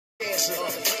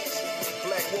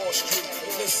Black Wall Street,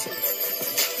 listen.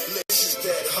 This is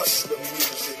that hustler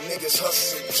music. Niggas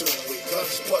hustling to it,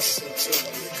 guns busting to it.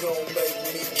 You gon' make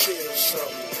me kill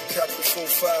something. Cop the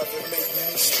 4-5 and make me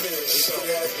spill something.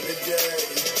 It happen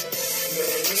today.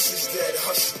 Man, this is that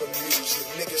hustler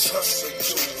music. Niggas hustling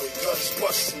to it, guns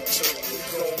busting to it. You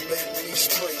gon' make me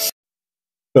spray.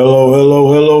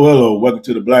 Hello. Welcome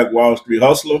to the Black Wall Street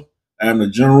Hustler. I'm the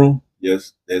General.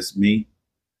 Yes, that's me.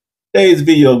 Today's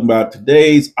video about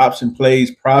today's option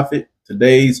plays profit.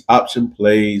 Today's option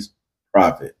plays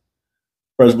profit.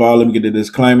 First of all, let me get the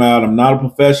disclaimer out. I'm not a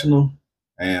professional.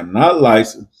 I am not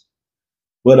licensed.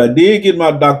 But I did get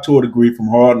my doctoral degree from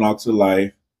Hard Knocks of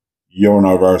Life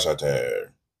University.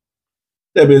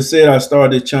 That being said, I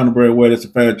started this channel very well as a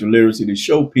financial literacy to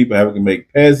show people how we can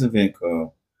make passive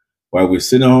income while we're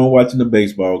sitting home watching the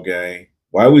baseball game,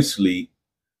 while we sleep,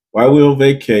 while we're on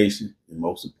vacation, and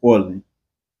most importantly,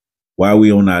 while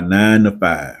we're on our 9 to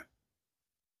 5.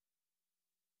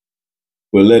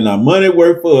 We're letting our money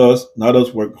work for us, not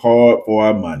us work hard for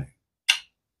our money.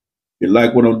 If you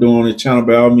like what I'm doing on this channel,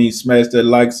 by all means, smash that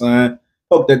like sign,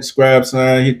 poke that subscribe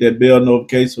sign, hit that bell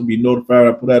notification so be notified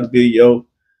when I put out a video.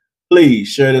 Please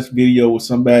share this video with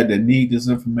somebody that needs this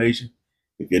information.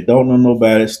 If you don't know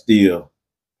nobody, still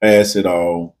pass it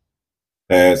on,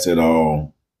 pass it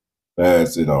on,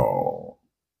 pass it on.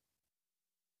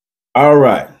 All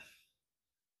right.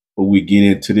 Before we get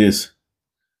into this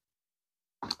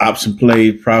option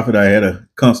play profit, I had a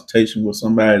consultation with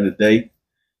somebody today,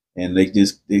 and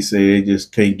they say they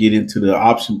just can't get into the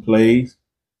option plays.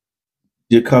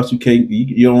 Just because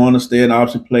you don't understand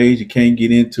option plays, you can't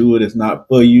get into it, it's not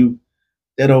for you.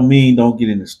 That don't mean don't get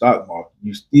in the stock market.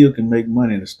 You still can make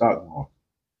money in the stock market.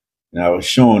 And I was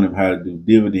showing them how to do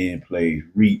dividend plays,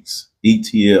 REITs,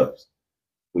 ETFs,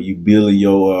 where you building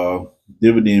your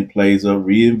dividend plays up,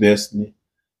 reinvesting it,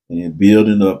 and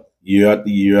building up year after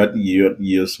year after year after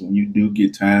year. So when you do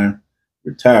get time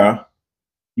to retire,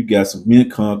 you got some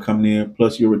income coming in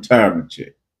plus your retirement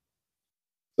check.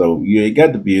 So you ain't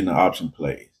got to be in the option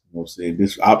plays. You know what I'm saying?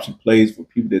 This option plays for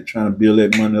people that are trying to build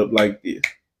that money up like this.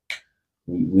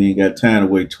 We ain't got time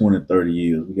to wait 20, 30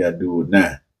 years. We got to do it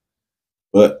now.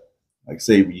 But like I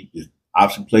say, if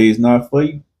option plays not for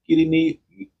you, get in the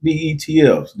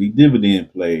ETFs, the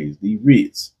dividend plays, the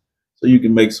REITs, so you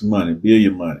can make some money, build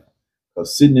your money.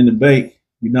 Because sitting in the bank,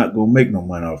 you're not going to make no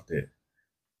money off that.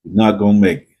 You're not going to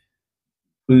make it.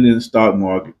 Put it in the stock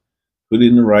market, put it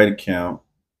in the right account,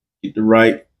 get the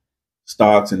right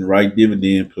stocks and the right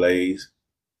dividend plays,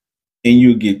 and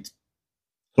you'll get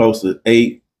close to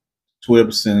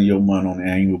 8-12% of your money on an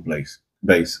annual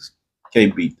basis.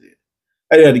 Can't beat that.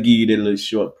 I had to give you that little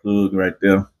short plug right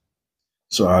there.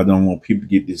 So I don't want people to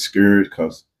get discouraged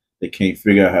because they can't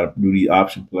figure out how to do these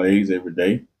option plays every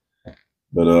day.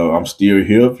 But I'm still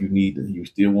here. If you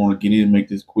still want to get in and make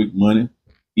this quick money,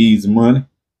 easy money,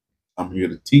 I'm here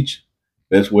to teach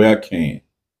best way I can.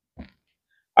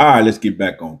 All right, let's get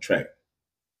back on track.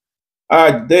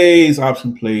 All right, today's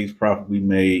option plays profit, we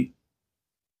made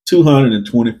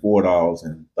 $224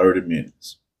 in 30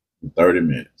 minutes.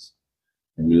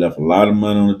 And we left a lot of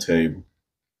money on the table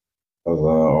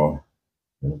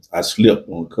because I slipped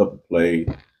on a couple of plays.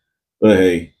 But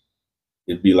hey,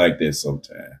 it be like that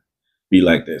sometimes.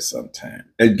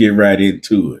 Let's get right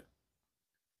into it.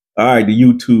 All right, the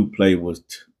YouTube play was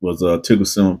ticker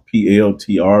symbol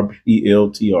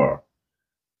PLTR.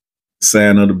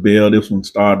 Sign of the bell. This one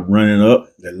started running up.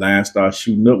 That line started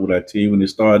shooting up. What I tell you, when it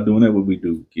started doing that, what we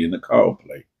do? Get in the call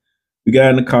play. We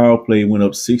got in the call play, went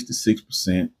up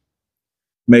 66%,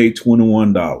 made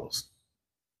 $21.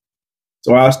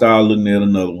 So I started looking at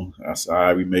another one. I said, all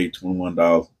right, we made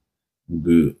 $21. I'm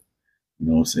good. You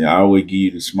know what I'm saying? I always give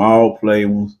you the small play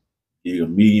ones, give you a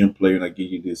medium play, and I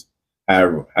give you this high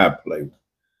play one.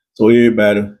 So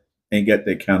everybody ain't got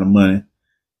that kind of money.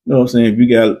 You know what I'm saying? If you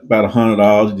got about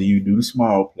 $100, then you do the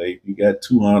small play. If you got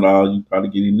 $200, you probably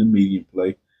get in the medium play.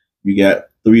 If you got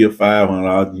 $300 or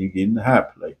 $500, then you get in the high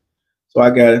play. So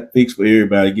I got it fixed for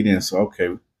everybody to get in. So, okay,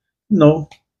 a little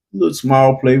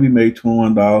small play, we made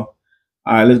 $21. All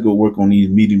right, let's go work on these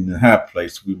medium and high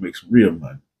plays so we make some real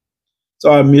money.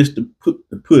 So I missed the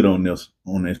put on this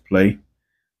play.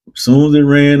 As soon as it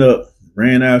ran up,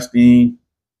 ran out of steam,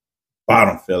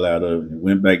 bottom fell out of it and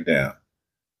went back down.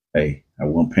 Hey, I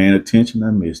wasn't paying attention.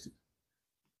 I missed it.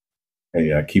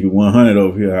 Hey, I keep it 100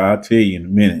 over here. I'll tell you in a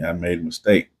minute. I made a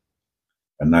mistake.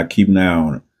 I'm not keeping an eye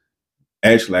on it.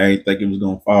 Actually, I didn't think it was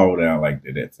going to fall down like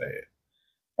that fast.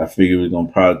 I figured it was going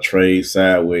to probably trade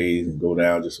sideways and go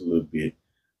down just a little bit.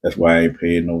 That's why I ain't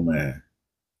paying no mind.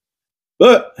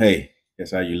 But, hey,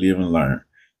 that's how you live and learn.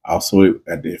 Also,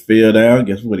 after it fell down,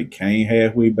 guess what? It came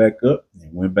halfway back up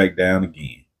and went back down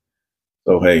again.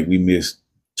 So hey, we missed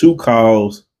 2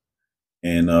 calls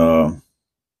and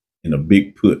in a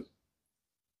big put.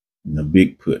 In a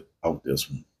big put out this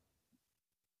one.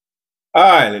 All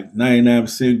right,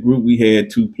 99% group. We had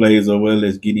 2 plays over.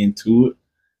 Let's get into it.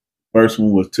 First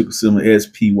one was took a similar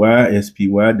SPY.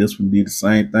 SPY. This one did the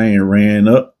same thing and ran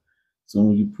up. As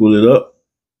soon as you pull it up,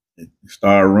 it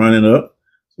started running up.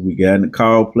 So we got in the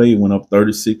call play. It went up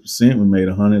 36%. We made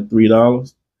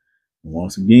 $103. And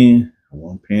once again, I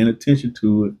wasn't paying attention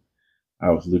to it. I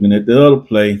was looking at the other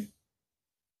play.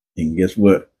 And guess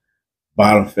what?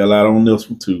 Bottom fell out on this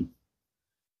one too.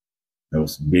 That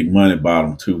was some big money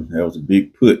bottom too. That was a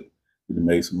big put. We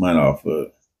made some money off of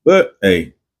it. But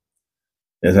hey,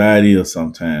 that's how it is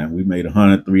sometimes. We made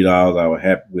 $103. I was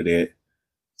happy with that.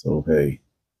 So hey,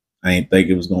 I ain't think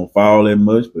it was gonna fall that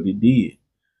much, but it did.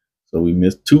 So we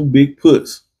missed 2 big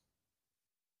puts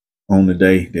on the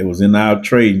day that was in our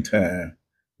trading time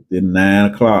within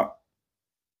 9 o'clock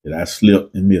that I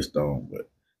slipped and missed on. But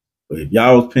if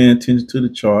y'all was paying attention to the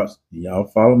charts and y'all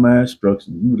follow my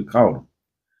instructions, you would have caught them.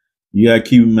 You gotta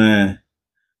keep in mind,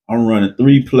 I'm running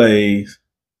 3 plays,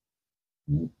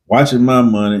 watching my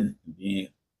money,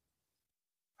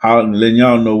 and letting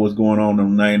y'all know what's going on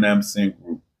in the 99%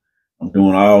 group. I'm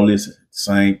doing all this at the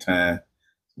same time.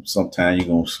 Sometimes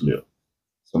you're gonna slip.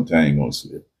 Sometimes you're gonna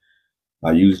slip.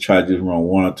 I usually try to just run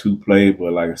 1 or 2 plays,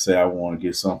 but like I said, I want to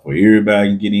get something for everybody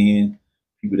can get in.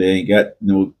 People that ain't got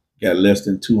got less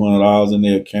than $200 in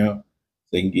their account,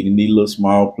 they can get in these little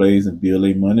small plays and build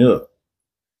their money up.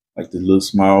 Like the little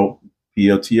small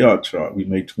PLTR chart, we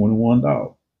made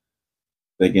 $21.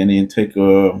 They can then take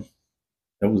that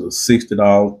was a $60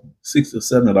 or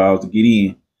 $70 to get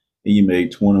in, and you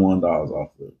made $21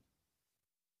 off of it.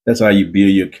 That's how you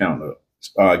build your account up.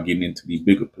 Start getting into these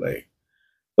bigger plays.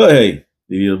 But hey,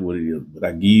 it is what it is. But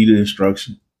I give you the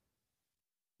instruction.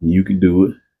 And you can do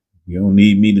it. You don't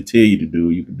need me to tell you to do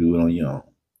it. You can do it on your own.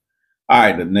 All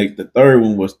right, the third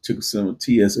one was took some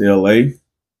TSLA.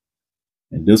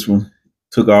 And this one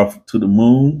took off to the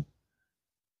moon.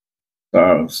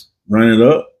 Started running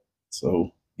up.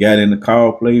 So got in the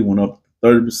call play, went up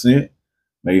 30%,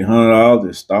 made $100,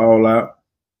 then stalled out.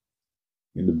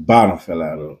 And the bottom fell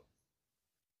out of it.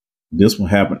 This one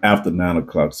happened after 9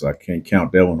 o'clock, so I can't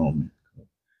count that one on me.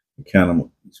 It kind of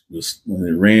was, when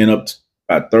it ran up to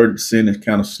about 30%, it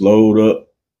kind of slowed up.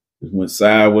 It went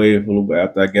sideways a little bit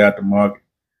after I got the market.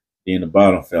 Then the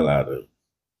bottom fell out of it.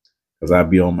 Because I'd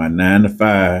be on my 9 to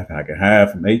 5. I can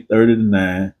hide from 8:30 to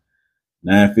 9,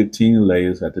 9:15 and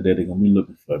later. After that, they're going to be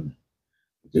looking for me.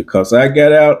 Because I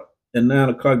got out at 9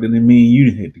 o'clock, didn't mean you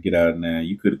didn't have to get out at 9.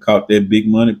 You could have caught that big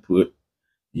money put.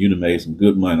 You'd have made some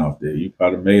good money off there. You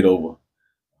probably made over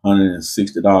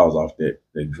 $160 off that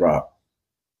drop.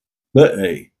 But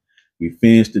hey, we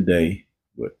finished today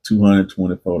with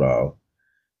 $224.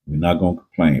 We're not going to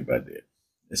complain about that.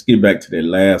 Let's get back to that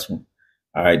last one.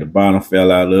 All right, the bottom fell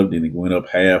out of it, then it went up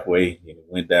halfway, then it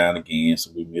went down again.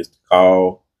 So we missed the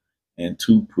call and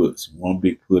 2 puts, 1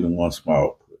 big put and 1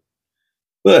 small put.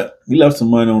 But we left some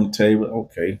money on the table.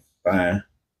 Okay, fine.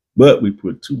 But we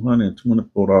put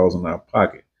 $224 in our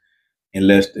pocket in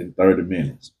less than 30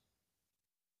 minutes.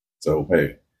 So,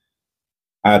 hey,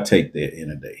 I'll take that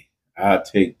in a day. I'll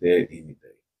take that any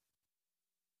day.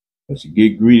 But you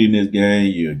get greedy in this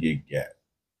game, you'll get got.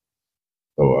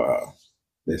 So,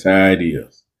 that's how it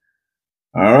is.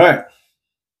 All right.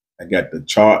 I got the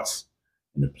charts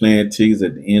and the playing tickets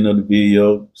at the end of the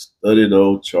video. Study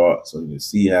those charts so you can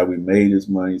see how we made this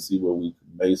money, see where we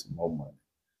can make some more money.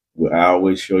 I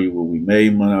always show you where we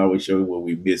made money. I always show you where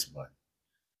we missed money.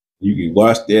 You can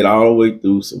watch that all the way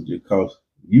through. So because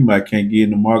you might can't get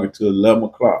in the market till 11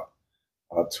 o'clock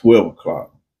or 12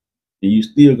 o'clock. And you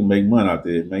still can make money out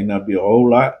there. It may not be a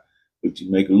whole lot, but you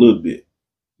make a little bit.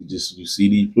 You see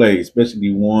these plays, especially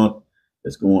the one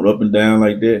that's going up and down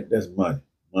like that. That's money,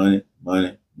 money,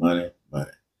 money, money,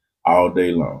 money, all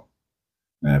day long.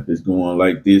 Now, if it's going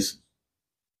like this,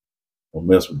 don't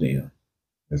mess with them.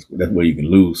 That's where you can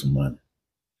lose some money.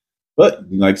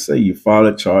 But like I say, you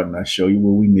follow the chart, and I show you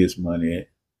where we miss money at.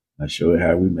 I show you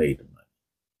how we made the money.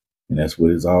 And that's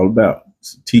what it's all about.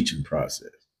 It's a teaching process.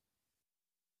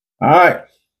 All right.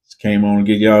 Just came on to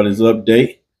get y'all this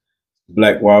update.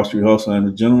 Black Wall Street Hustle and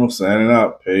the General signing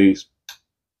out. Peace.